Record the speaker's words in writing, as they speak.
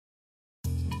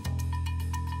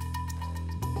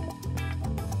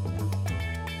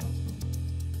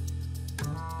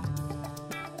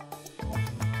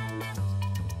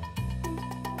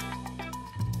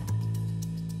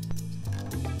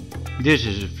This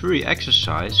is a free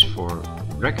exercise for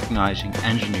recognizing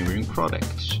engineering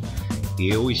products.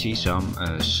 Here we see some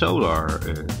solar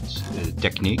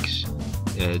techniques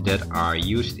that are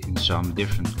used in some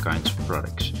different kinds of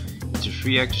products. It's a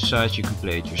free exercise, you can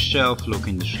play it yourself, look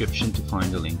in the description to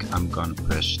find the link. I'm gonna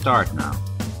press start now.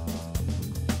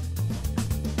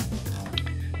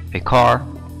 A car,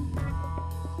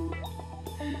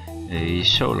 a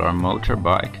solar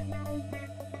motorbike,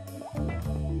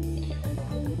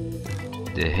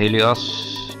 the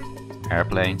HELIOS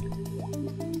airplane,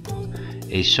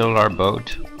 a solar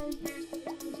boat,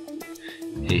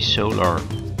 a solar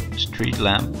street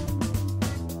lamp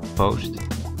post,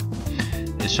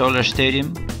 a solar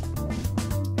stadium,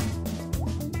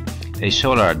 a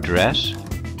solar dress,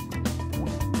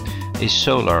 a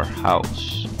solar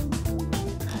house,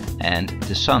 and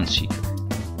the Sunseeker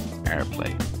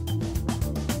airplane.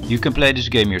 You can play this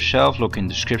game yourself, look in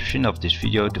the description of this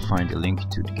video to find a link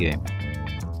to the game.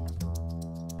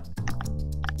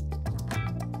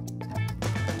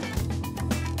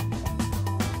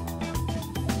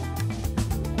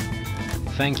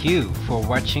 Thank you for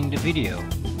watching the video.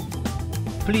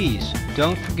 Please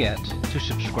don't forget to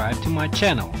subscribe to my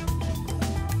channel.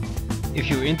 If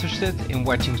you're interested in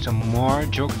watching some more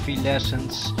geography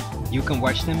lessons, you can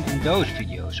watch them in those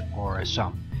videos, or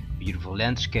some beautiful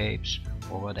landscapes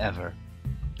or whatever.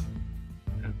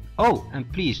 Oh,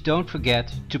 and please don't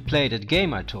forget to play that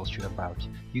game I told you about.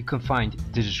 You can find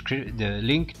the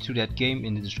link to that game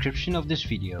in the description of this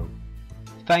video.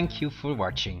 Thank you for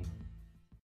watching.